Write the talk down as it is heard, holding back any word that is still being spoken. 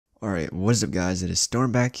Alright, what's up guys, it is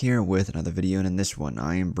Storm back here with another video, and in this one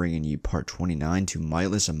I am bringing you part 29 to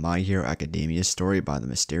Mightless, a My Hero Academia story by the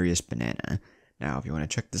Mysterious Banana. Now if you want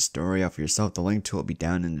to check this story out for yourself, the link to it will be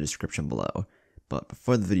down in the description below. But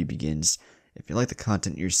before the video begins, if you like the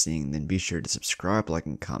content you're seeing, then be sure to subscribe, like,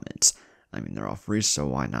 and comment. I mean, they're all free, so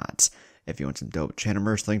why not? If you want some dope channel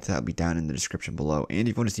merch, link to that will be down in the description below. And if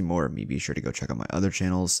you want to see more of me, be sure to go check out my other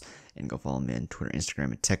channels and go follow me on Twitter,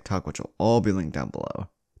 Instagram, and TikTok, which will all be linked down below.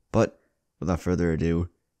 But without further ado,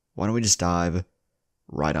 why don't we just dive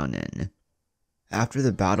right on in. After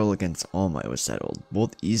the battle against All Might was settled,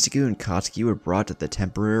 both Izuku and Katsuki were brought to the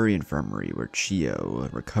temporary infirmary where Chiyo, a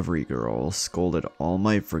recovery girl, scolded All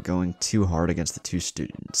Might for going too hard against the two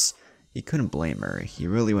students. He couldn't blame her, he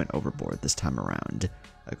really went overboard this time around.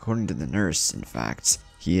 According to the nurse, in fact,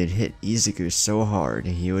 he had hit Izuku so hard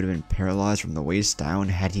he would have been paralyzed from the waist down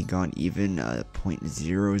had he gone even a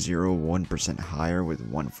 0.001% higher with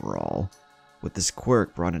One For All. With this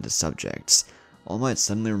quirk brought into subjects, All Might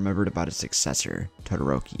suddenly remembered about his successor,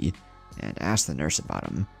 Todoroki, and asked the nurse about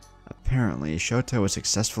him. Apparently, Shoto was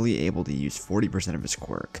successfully able to use 40% of his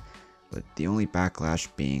quirk, with the only backlash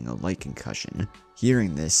being a light concussion.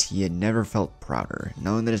 Hearing this, he had never felt prouder,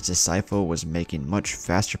 knowing that his disciple was making much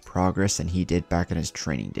faster progress than he did back in his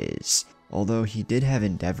training days. Although he did have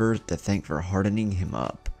Endeavor to thank for hardening him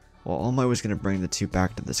up. While All Might was going to bring the two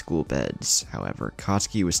back to the school beds, however,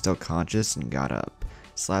 Katsuki was still conscious and got up,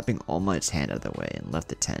 slapping All Might's hand out of the way and left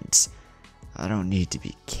the tent. "I don't need to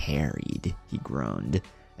be carried," he groaned,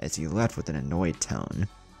 as he left with an annoyed tone.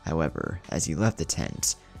 However, as he left the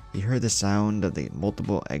tent, he heard the sound of the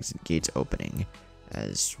multiple exit gates opening,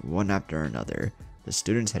 as one after another, the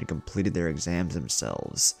students had completed their exams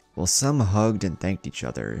themselves. While some hugged and thanked each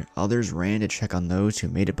other, others ran to check on those who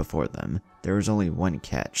made it before them. There was only one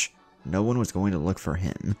catch: no one was going to look for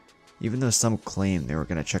him, even though some claimed they were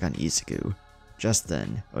going to check on Izuku. Just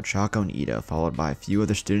then, Ochako and Ida, followed by a few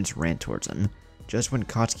other students, ran towards him. Just when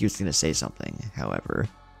Katsuki was going to say something, however,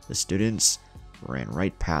 the students ran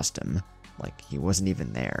right past him, like he wasn't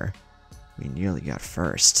even there. "We nearly got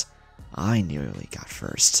first. I nearly got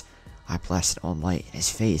first. I blasted All Might in his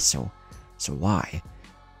face, so why?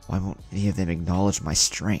 Why won't any of them acknowledge my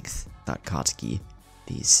strength?" thought Katsuki.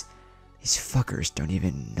 These fuckers don't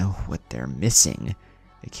even know what they're missing.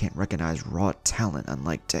 They can't recognize raw talent,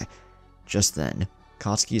 unlike Just then,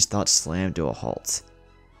 Katsuki's thoughts slammed to a halt.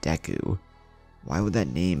 Deku. Why would that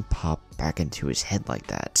name pop back into his head like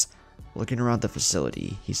that? Looking around the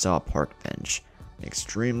facility, he saw a park bench,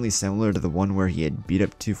 extremely similar to the one where he had beat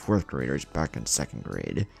up two 4th graders back in 2nd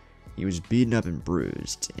grade. He was beaten up and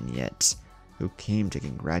bruised, and yet, who came to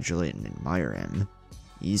congratulate and admire him?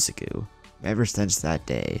 Izuku. Ever since that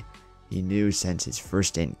day, he knew since his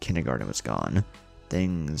first day in kindergarten was gone,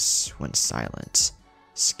 things went silent.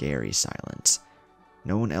 Scary silent.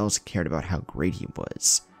 No one else cared about how great he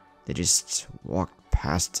was. They just walked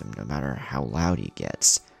past him no matter how loud he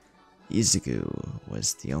gets. Izuku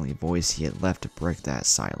was the only voice he had left to break that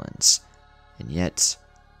silence. And yet,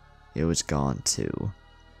 it was gone too.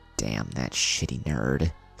 "Damn that shitty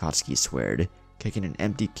nerd," Katsuki sweared, kicking an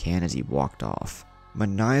empty can as he walked off.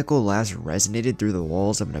 Maniacal laughs resonated through the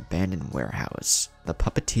walls of an abandoned warehouse. The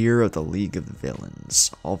puppeteer of the League of the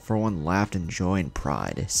Villains, all for one, laughed in joy and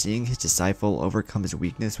pride, seeing his disciple overcome his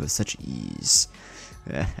weakness with such ease.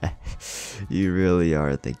 "You really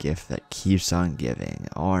are the gift that keeps on giving,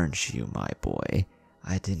 aren't you, my boy?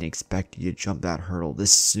 I didn't expect you to jump that hurdle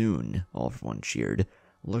this soon," All for One cheered,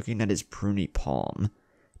 looking at his pruny palm.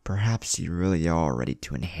 "Perhaps you really are ready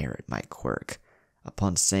to inherit my quirk."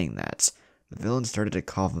 Upon saying that, the villain started to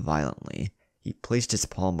cough violently. He placed his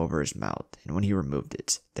palm over his mouth, and when he removed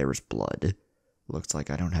it, there was blood. "Looks like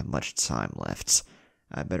I don't have much time left.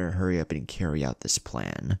 I better hurry up and carry out this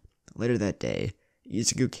plan." Later that day,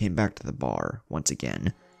 Izuku came back to the bar, once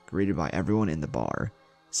again, greeted by everyone in the bar.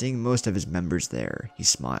 Seeing most of his members there, he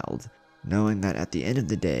smiled, knowing that at the end of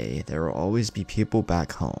the day, there will always be people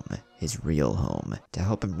back home, his real home, to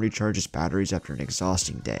help him recharge his batteries after an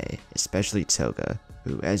exhausting day, especially Toga,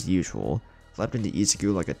 who, as usual, leapt into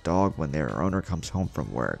Izuku like a dog when their owner comes home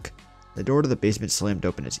from work. The door to the basement slammed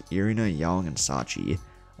open as Irina, Yang, and Sachi,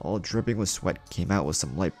 all dripping with sweat, came out with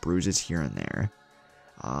some light bruises here and there.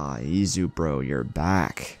 "Ah, Izu bro, you're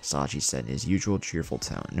back," Sachi said in his usual cheerful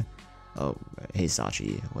tone. "Oh, hey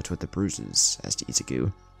Sachi, what's with the bruises?" asked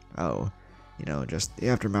Izuku. "Oh, just the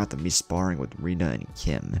aftermath of me sparring with Rina and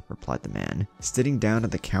Kim," replied the man, sitting down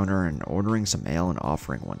at the counter and ordering some ale and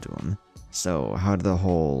offering one to him. "So, how did the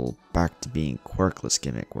whole back to being quirkless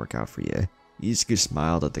gimmick work out for you?" Izuku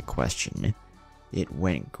smiled at the question. "It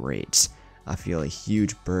went great. I feel a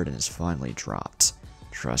huge burden has finally dropped.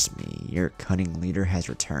 Trust me, your cunning leader has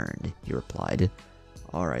returned, he replied.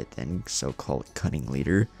 Alright then, so-called cunning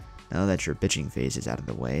leader. Now that your bitching phase is out of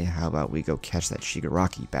the way, how about we go catch that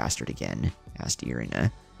Shigaraki bastard again? Asked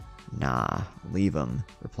Irina. Nah, leave him,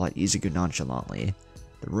 replied Izuku nonchalantly.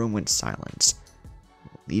 The room went silent.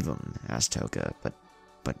 Leave him, asked Toka, but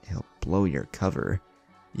he'll blow your cover.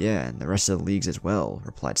 Yeah, and the rest of the leagues as well,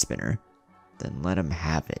 replied Spinner. Then let him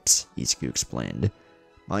have it, Izuku explained.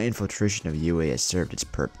 My infiltration of Yuuei has served its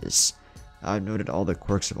purpose. I've noted all the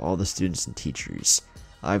quirks of all the students and teachers.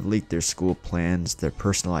 I've leaked their school plans, their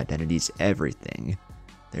personal identities, everything.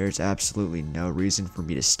 There's absolutely no reason for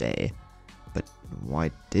me to stay. But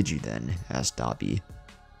why did you then? Asked Dabi.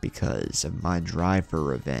 Because of my drive for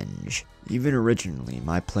revenge. Even originally,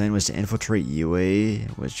 my plan was to infiltrate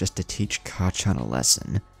Yuuei, was just to teach Kacchan a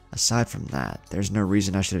lesson. Aside from that, there's no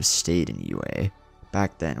reason I should have stayed in Yuuei.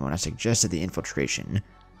 Back then, when I suggested the infiltration,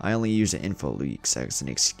 I only used the info leaks as an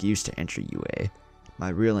excuse to enter Yuuei. My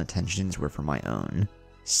real intentions were for my own,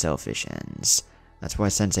 selfish ends. That's why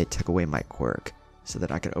Sensei took away my quirk, so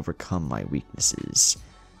that I could overcome my weaknesses.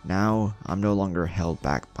 Now, I'm no longer held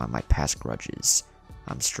back by my past grudges.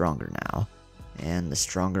 I'm stronger now. And the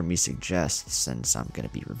stronger me suggests, since I'm gonna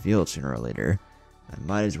be revealed sooner or later, I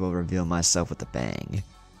might as well reveal myself with a bang.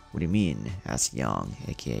 What do you mean? Asked Yang,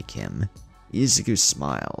 aka Kim. Izuku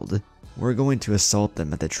smiled. We're going to assault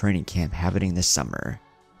them at the training camp happening this summer.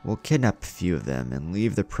 We'll kidnap a few of them and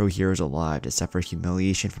leave the pro heroes alive to suffer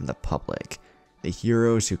humiliation from the public. The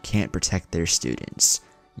heroes who can't protect their students.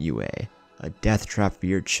 Yuuei, a death trap for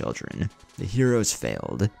your children. The heroes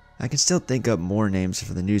failed. I can still think up more names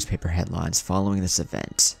for the newspaper headlines following this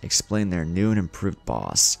event. Explain their new and improved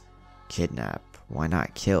boss. Kidnap. Why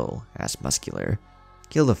not kill? Asked Muscular.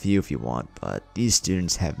 Kill a few if you want, but these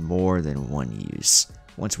students have more than one use.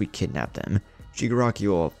 Once we kidnap them, Shigaraki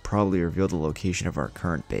will probably reveal the location of our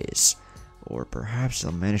current base. Or perhaps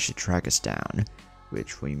they'll manage to track us down,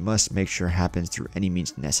 which we must make sure happens through any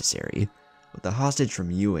means necessary. With the hostage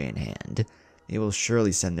from Yuuei in hand, they will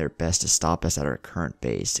surely send their best to stop us at our current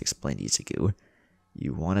base, explained Izuku.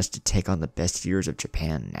 You want us to take on the best heroes of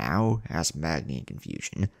Japan now? Asked Magni in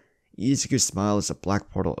confusion. Izuku smiled as a black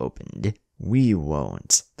portal opened. We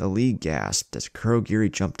won't. The league gasped as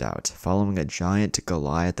Kurogiri jumped out, following a giant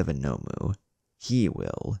Goliath of a Nomu. He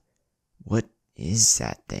will. What is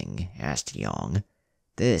that thing? Asked Yang.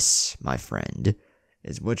 This, my friend,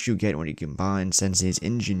 is what you get when you combine Sensei's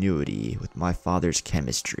ingenuity with my father's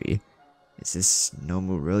chemistry. Is this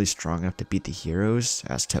Nomu really strong enough to beat the heroes?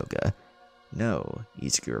 Asked Toga. No,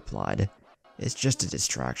 Izuku replied. It's just a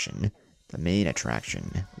distraction. The main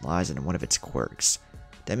attraction lies in one of its quirks.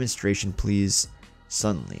 Demonstration, please.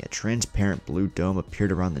 Suddenly, a transparent blue dome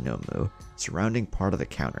appeared around the Nomu, surrounding part of the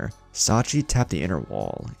counter. Sachi tapped the inner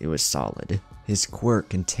wall. It was solid. His quirk,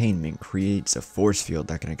 Containment, creates a force field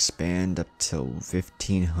that can expand up to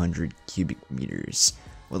 1,500 cubic meters.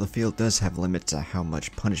 While the field does have limits to how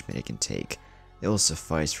much punishment it can take, it will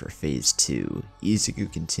suffice for Phase 2.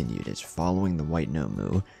 Izuku continued as following the white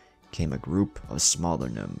Nomu came a group of smaller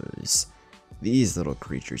Nomus. These little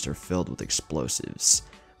creatures are filled with explosives.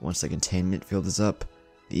 Once the containment field is up,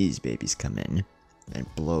 these babies come in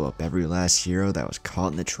and blow up every last hero that was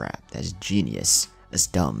caught in the trap. That's genius. That's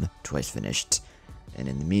dumb. Twice finished. And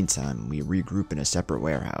in the meantime, we regroup in a separate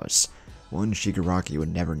warehouse, one Shigaraki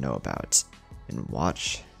would never know about, and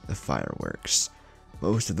watch the fireworks.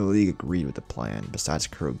 Most of the league agreed with the plan, besides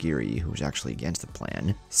Kurogiri, who was actually against the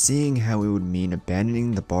plan, seeing how it would mean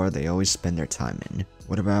abandoning the bar they always spend their time in.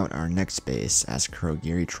 What about our next base? Asked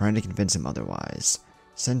Kurogiri, trying to convince him otherwise.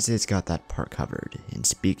 Sensei's got that part covered, and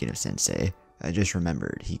speaking of Sensei, I just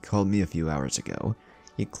remembered, he called me a few hours ago.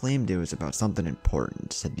 He claimed it was about something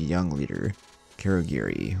important, said the young leader.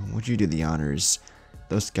 Kurogiri, would you do the honors?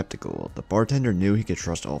 Though skeptical, the bartender knew he could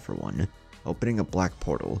trust All For One. Opening a black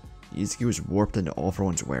portal, Izuku was warped into All For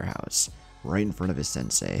One's warehouse, right in front of his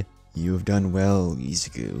sensei. You have done well,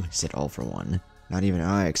 Izuku, said All For One. Not even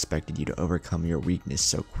I expected you to overcome your weakness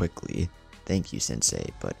so quickly. Thank you, sensei,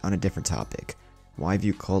 but on a different topic. Why have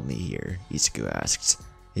you called me here? Izuku asked.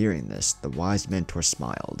 Hearing this, the wise mentor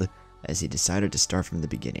smiled, as he decided to start from the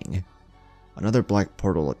beginning. Another black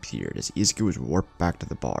portal appeared as Izuku was warped back to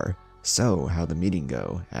the bar. So, how'd the meeting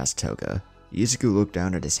go? Asked Toga. Izuku looked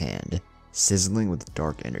down at his hand, sizzling with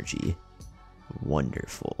dark energy.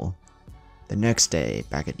 Wonderful. The next day,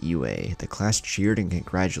 back at Yuuei, the class cheered and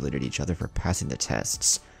congratulated each other for passing the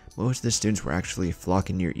tests. Most of the students were actually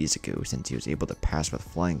flocking near Izuku since he was able to pass with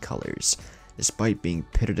flying colors, despite being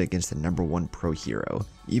pitted against the #1 pro hero.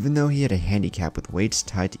 Even though he had a handicap with weights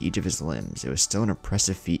tied to each of his limbs, it was still an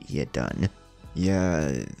impressive feat he had done.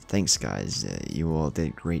 Yeah, thanks guys, you all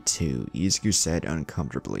did great too, Izuku said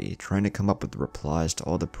uncomfortably, trying to come up with replies to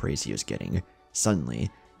all the praise he was getting. Suddenly,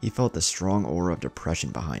 he felt a strong aura of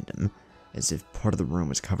depression behind him, as if part of the room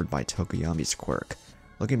was covered by Tokoyami's quirk.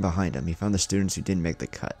 Looking behind him, he found the students who didn't make the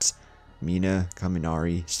cut. Mina,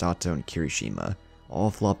 Kaminari, Sato, and Kirishima,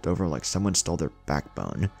 all flopped over like someone stole their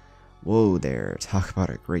backbone. Whoa there, talk about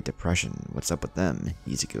a great depression, what's up with them?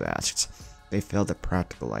 Izuku asked. They failed the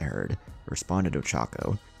practical, I heard, responded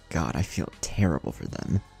Ochako. God, I feel terrible for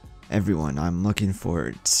them. Everyone, I'm looking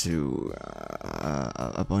forward to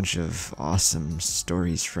a bunch of awesome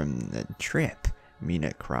stories from the trip,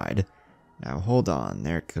 Mina cried. Now hold on,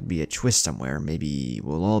 there could be a twist somewhere, maybe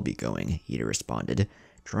we'll all be going, Ida responded,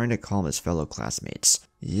 trying to calm his fellow classmates.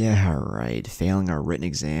 Yeah, right, failing our written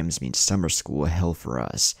exams means summer school hell for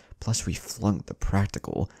us, plus we flunked the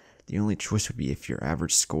practical. The only choice would be if your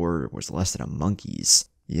average score was less than a monkey's,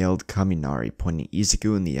 yelled Kaminari, pointing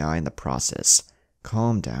Izuku in the eye in the process.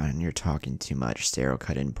 Calm down, you're talking too much, Sero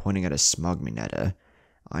cut in, pointing at a smug Mineta.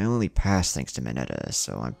 I only passed thanks to Mineta,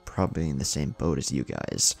 so I'm probably in the same boat as you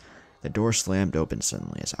guys. The door slammed open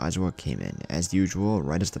suddenly as Izuku came in, as usual,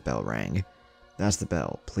 right as the bell rang. That's the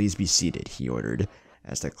bell, please be seated, he ordered,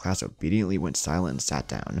 as the class obediently went silent and sat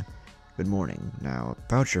down. Good morning, now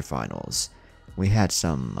about your finals. We had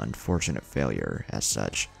some unfortunate failure, as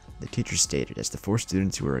such, the teacher stated as the 4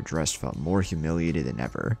 students who were addressed felt more humiliated than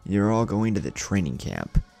ever. You're all going to the training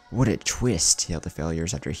camp. What a twist, yelled the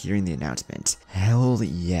failures after hearing the announcement. Hell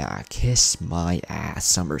yeah, kiss my ass,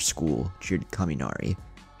 summer school, cheered Kaminari.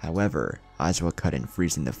 However, Izuku cut in,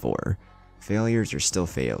 freezing the 4. Failures are still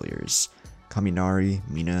failures. Kaminari,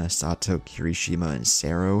 Mina, Sato, Kirishima, and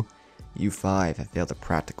Sero, you 5 have failed the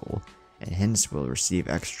practical, and hence will receive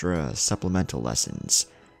extra supplemental lessons.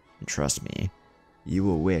 And trust me, you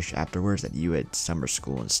will wish afterwards that you had summer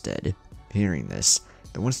school instead. Hearing this,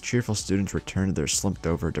 the once cheerful students returned to their slumped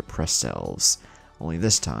over, depressed selves. Only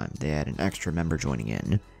this time, they had an extra member joining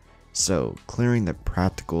in. So, clearing the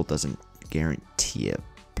practical doesn't guarantee a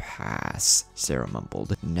pass, Sarah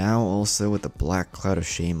mumbled, now also with a black cloud of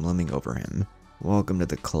shame looming over him. Welcome to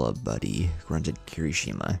the club, buddy, grunted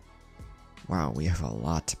Kirishima. Wow, we have a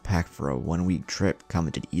lot to pack for a 1-week trip,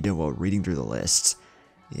 commented Ida while reading through the lists.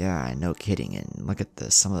 Yeah, no kidding, and look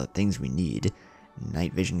at some of the things we need.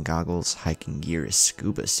 Night vision goggles, hiking gear,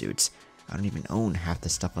 scuba suits. I don't even own half the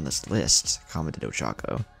stuff on this list, commented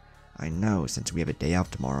Ochako. I know, since we have a day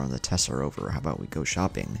off tomorrow and the tests are over, how about we go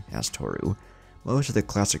shopping, asked Toru. Most of the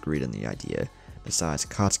class agreed on the idea, besides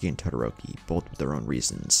Katsuki and Todoroki, both with their own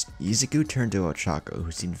reasons. Izuku turned to Ochako,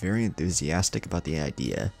 who seemed very enthusiastic about the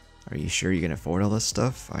idea. Are you sure you can afford all this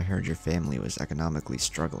stuff? I heard your family was economically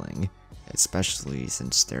struggling. Especially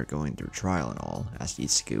since they're going through trial and all, asked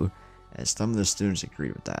Izuku, as some of the students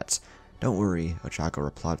agreed with that. Don't worry, Ochako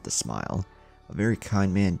replied with a smile. A very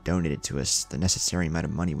kind man donated to us the necessary amount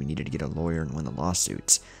of money we needed to get a lawyer and win the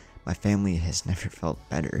lawsuits. My family has never felt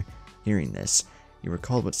better. Hearing this, he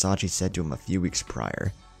recalled what Sachi said to him a few weeks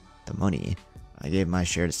prior. The money. I gave my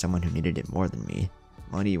share to someone who needed it more than me.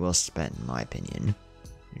 Money well spent, in my opinion.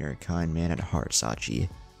 You're a kind man at heart, Sachi.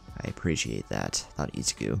 I appreciate that, thought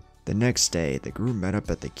Izuku. The next day, the group met up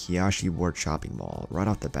at the Kiyoshi Ward shopping mall. Right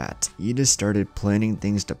off the bat, Ida started planning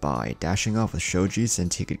things to buy, dashing off with Shoji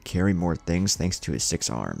since he could carry more things thanks to his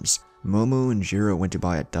 6 arms. Momo and Jiro went to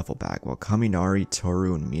buy a duffel bag, while Kaminari,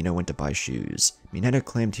 Toru, and Mina went to buy shoes. Mineta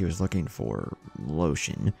claimed he was looking for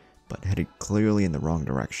lotion, but headed clearly in the wrong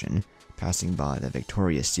direction, passing by the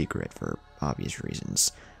Victoria's Secret for obvious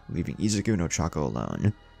reasons, leaving Izuku and Ochako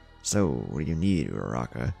alone. So, what do you need,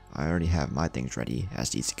 Uraraka? I already have my things ready,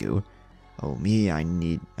 asked Izuku. Oh, me, I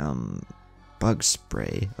need, bug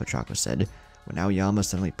spray, Ochako said, when Aoyama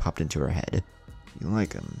suddenly popped into her head. You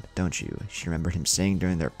like him, don't you? She remembered him saying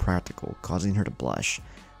during their practical, causing her to blush.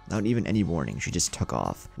 Without even any warning, she just took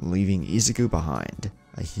off, leaving Izuku behind.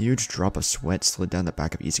 A huge drop of sweat slid down the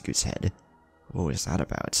back of Izuku's head. What was that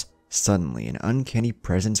about? Suddenly, an uncanny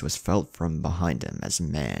presence was felt from behind him as a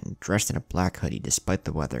man, dressed in a black hoodie despite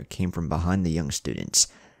the weather, came from behind the young students,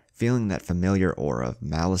 feeling that familiar aura of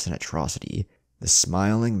malice and atrocity. The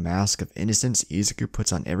smiling mask of innocence Izuku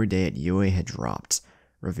puts on every day at Yuuei had dropped,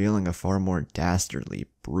 revealing a far more dastardly,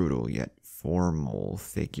 brutal, yet formal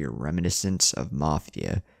figure reminiscent of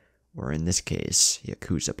mafia, or in this case,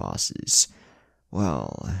 Yakuza bosses.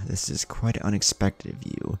 Well, this is quite unexpected of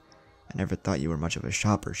you. I never thought you were much of a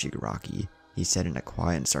shopper, Shigaraki, he said in a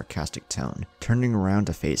quiet and sarcastic tone, turning around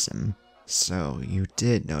to face him. So, you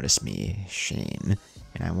did notice me, shame,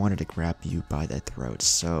 and I wanted to grab you by the throat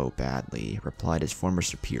so badly, replied his former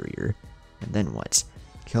superior. And then what?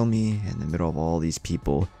 Kill me in the middle of all these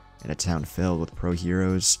people? in a town filled with pro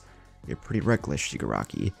heroes. You're pretty reckless,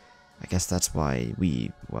 Shigaraki. I guess that's why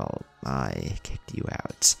I kicked you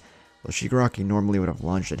out. Well, Shigaraki normally would have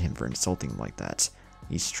lunged at him for insulting him like that.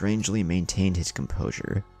 He strangely maintained his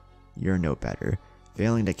composure. You're no better,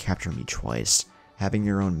 failing to capture me twice, having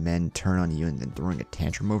your own men turn on you and then throwing a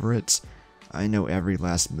tantrum over it. I know every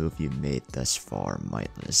last move you've made thus far,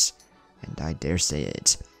 Mightless, and I dare say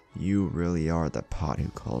it, you really are the pot who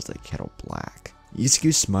calls the kettle black.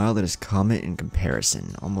 Izuku smiled at his comment in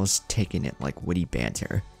comparison, almost taking it like witty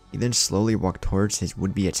banter. He then slowly walked towards his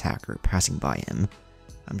would-be attacker, passing by him.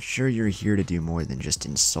 I'm sure you're here to do more than just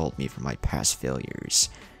insult me for my past failures,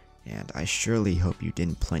 and I surely hope you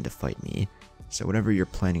didn't plan to fight me, so whatever you're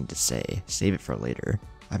planning to say, save it for later.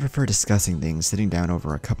 I prefer discussing things sitting down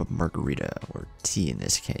over a cup of margarita, or tea in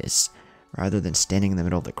this case, rather than standing in the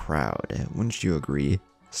middle of the crowd, wouldn't you agree?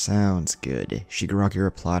 Sounds good, Shigaraki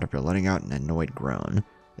replied after letting out an annoyed groan.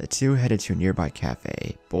 The two headed to a nearby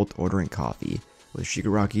cafe, both ordering coffee, with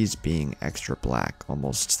Shigaraki's being extra black,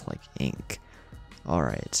 almost like ink.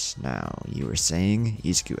 Alright, now, you were saying?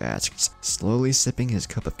 Izuku asked, slowly sipping his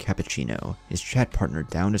cup of cappuccino. His chat partner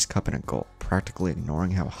downed his cup in a gulp, practically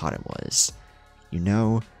ignoring how hot it was. You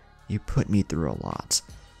know, you put me through a lot,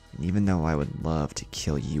 and even though I would love to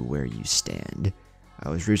kill you where you stand, I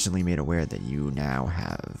was recently made aware that you now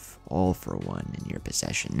have All for One in your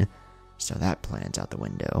possession, so that plan's out the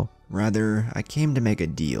window. Rather, I came to make a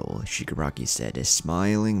deal, Shigaraki said,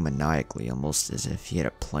 smiling maniacally almost as if he had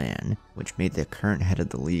a plan, which made the current head of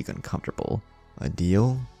the league uncomfortable. A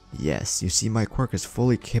deal? Yes, you see my quirk is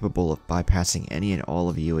fully capable of bypassing any and all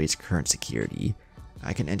of Yuuei's current security.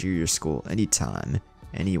 I can enter your school anytime,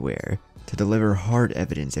 anywhere, to deliver hard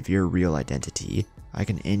evidence of your real identity. I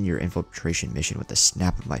can end your infiltration mission with a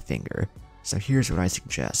snap of my finger. So here's what I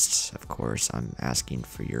suggest. Of course, I'm asking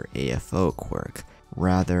for your AFO quirk.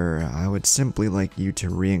 Rather, I would simply like you to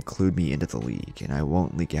re-include me into the league, and I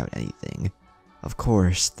won't leak out anything. Of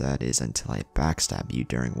course, that is until I backstab you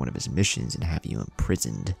during one of his missions and have you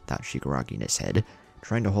imprisoned, thought Shigaraki in his head,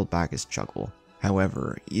 trying to hold back his chuckle.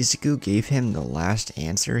 However, Izuku gave him the last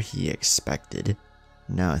answer he expected.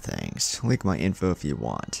 No thanks, leak my info if you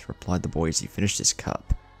want, replied the boy as he finished his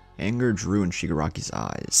cup. Anger drew in Shigaraki's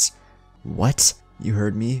eyes. What? You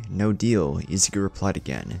heard me? No deal, Izuku replied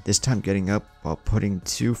again, this time getting up while putting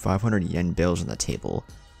 2 500 yen bills on the table.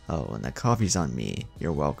 Oh, and the coffee's on me,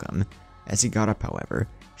 you're welcome. As he got up, however,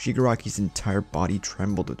 Shigaraki's entire body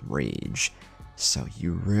trembled with rage. So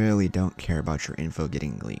you really don't care about your info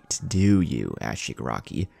getting leaked, do you? Asked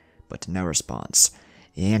Shigaraki, but to no response.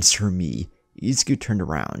 Answer me. Izuku turned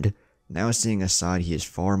around, now seeing a side he is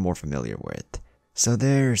far more familiar with. So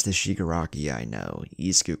there's the Shigaraki I know,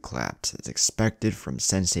 Izuku clapped, as expected from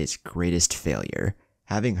Sensei's greatest failure.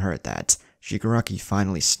 Having heard that, Shigaraki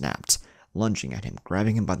finally snapped, lunging at him,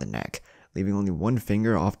 grabbing him by the neck, leaving only one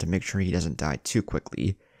finger off to make sure he doesn't die too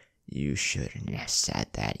quickly. You shouldn't have said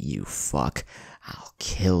that, you fuck. I'll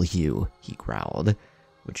kill you, he growled,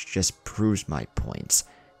 which just proves my point.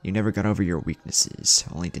 You never got over your weaknesses,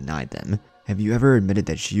 only denied them. Have you ever admitted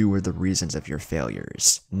that you were the reasons of your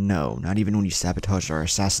failures? No, not even when you sabotaged our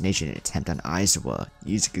assassination attempt on Aizawa,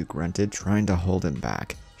 Izuku grunted, trying to hold him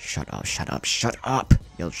back. Shut up, shut up, shut up,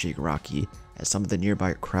 yelled Shigaraki, as some of the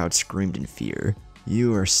nearby crowd screamed in fear.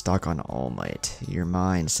 You are stuck on All Might, your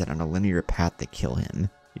mind set on a linear path to kill him.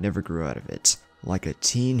 You never grew out of it. Like a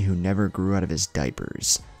teen who never grew out of his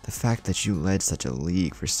diapers. The fact that you led such a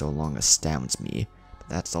league for so long astounds me. But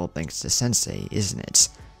that's all thanks to Sensei, isn't it?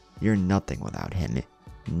 You're nothing without him.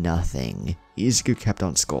 Nothing. Izuku kept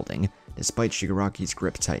on scolding, despite Shigaraki's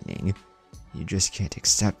grip tightening. You just can't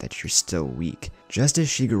accept that you're still weak. Just as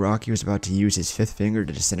Shigaraki was about to use his fifth finger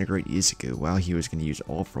to disintegrate Izuku while he was going to use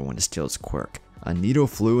All for One to steal his quirk, a needle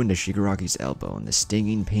flew into Shigaraki's elbow and the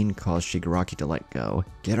stinging pain caused Shigaraki to let go.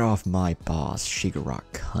 Get off my boss, Shigaraki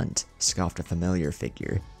cunt, scoffed a familiar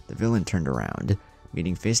figure. The villain turned around,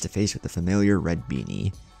 meeting face to face with the familiar red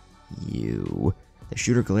beanie. You. The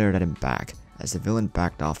shooter glared at him back, as the villain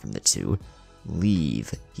backed off from the two.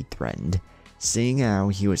 Leave, he threatened, seeing how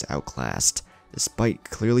he was outclassed. Despite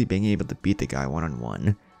clearly being able to beat the guy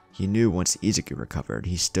one-on-one, he knew once Izuku recovered,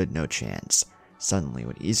 he stood no chance. Suddenly,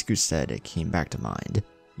 what Izuku said came back to mind.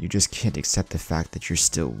 You just can't accept the fact that you're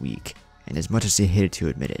still weak, and as much as he hated to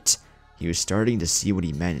admit it, he was starting to see what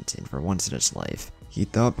he meant, and for once in his life, he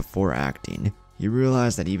thought before acting. He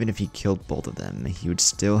realized that even if he killed both of them, he would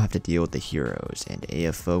still have to deal with the heroes, and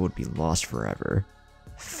AFO would be lost forever.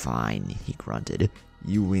 Fine, he grunted.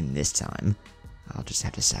 You win this time. I'll just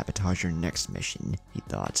have to sabotage your next mission, he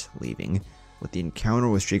thought, leaving. With the encounter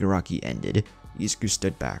with Shigaraki ended, Izuku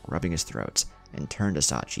stood back, rubbing his throat. and turned to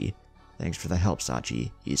Sachi. "Thanks for the help,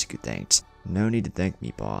 Sachi," Izuku thanked. "No need to thank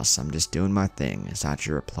me, boss. I'm just doing my thing,"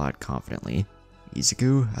 Sachi replied confidently.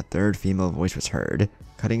 "Izuku?" A third female voice was heard,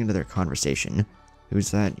 cutting into their conversation.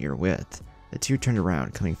 "Who's that you're with?" The two turned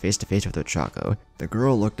around, coming face to face with Ochako. The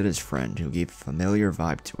girl looked at his friend, who gave a familiar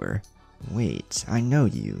vibe to her. "Wait, I know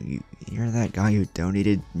you. You're that guy who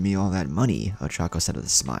donated me all that money," Ochako said with a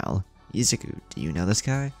smile. "Izuku, do you know this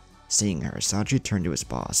guy?" Seeing her, Sachi turned to his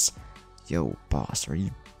boss. "Yo, boss, are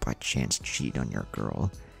you by chance cheat on your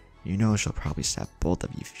girl? You know she'll probably stab both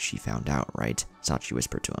of you if she found out, right?" Sachi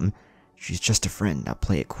whispered to him. "She's just a friend, now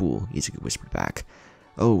play it cool," Izuku whispered back.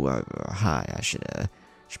 "Oh, hi, I should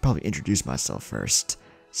probably introduce myself first.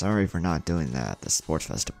 Sorry for not doing that at the sports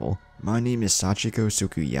festival. My name is Sachiko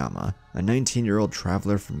Sukuyama, a 19-year-old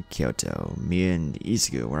traveler from Kyoto. Me and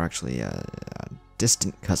Izuku were actually,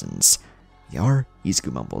 distant cousins." "Yar?"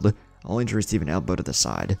 Izuku mumbled, only to receive an elbow to the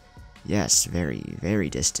side. "Yes, very, very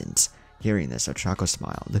distant." Hearing this, Ochako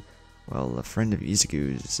smiled. "Well, a friend of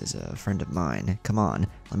Izuku's is a friend of mine. Come on,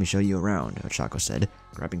 let me show you around," Ochako said,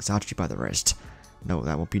 grabbing Sachi by the wrist. "No,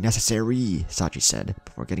 that won't be necessary," Sachi said,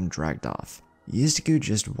 before getting dragged off. Izuku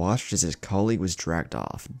just watched as his colleague was dragged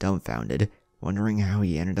off, dumbfounded, wondering how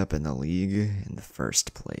he ended up in the league in the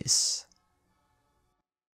first place.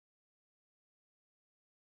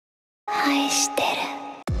 愛してる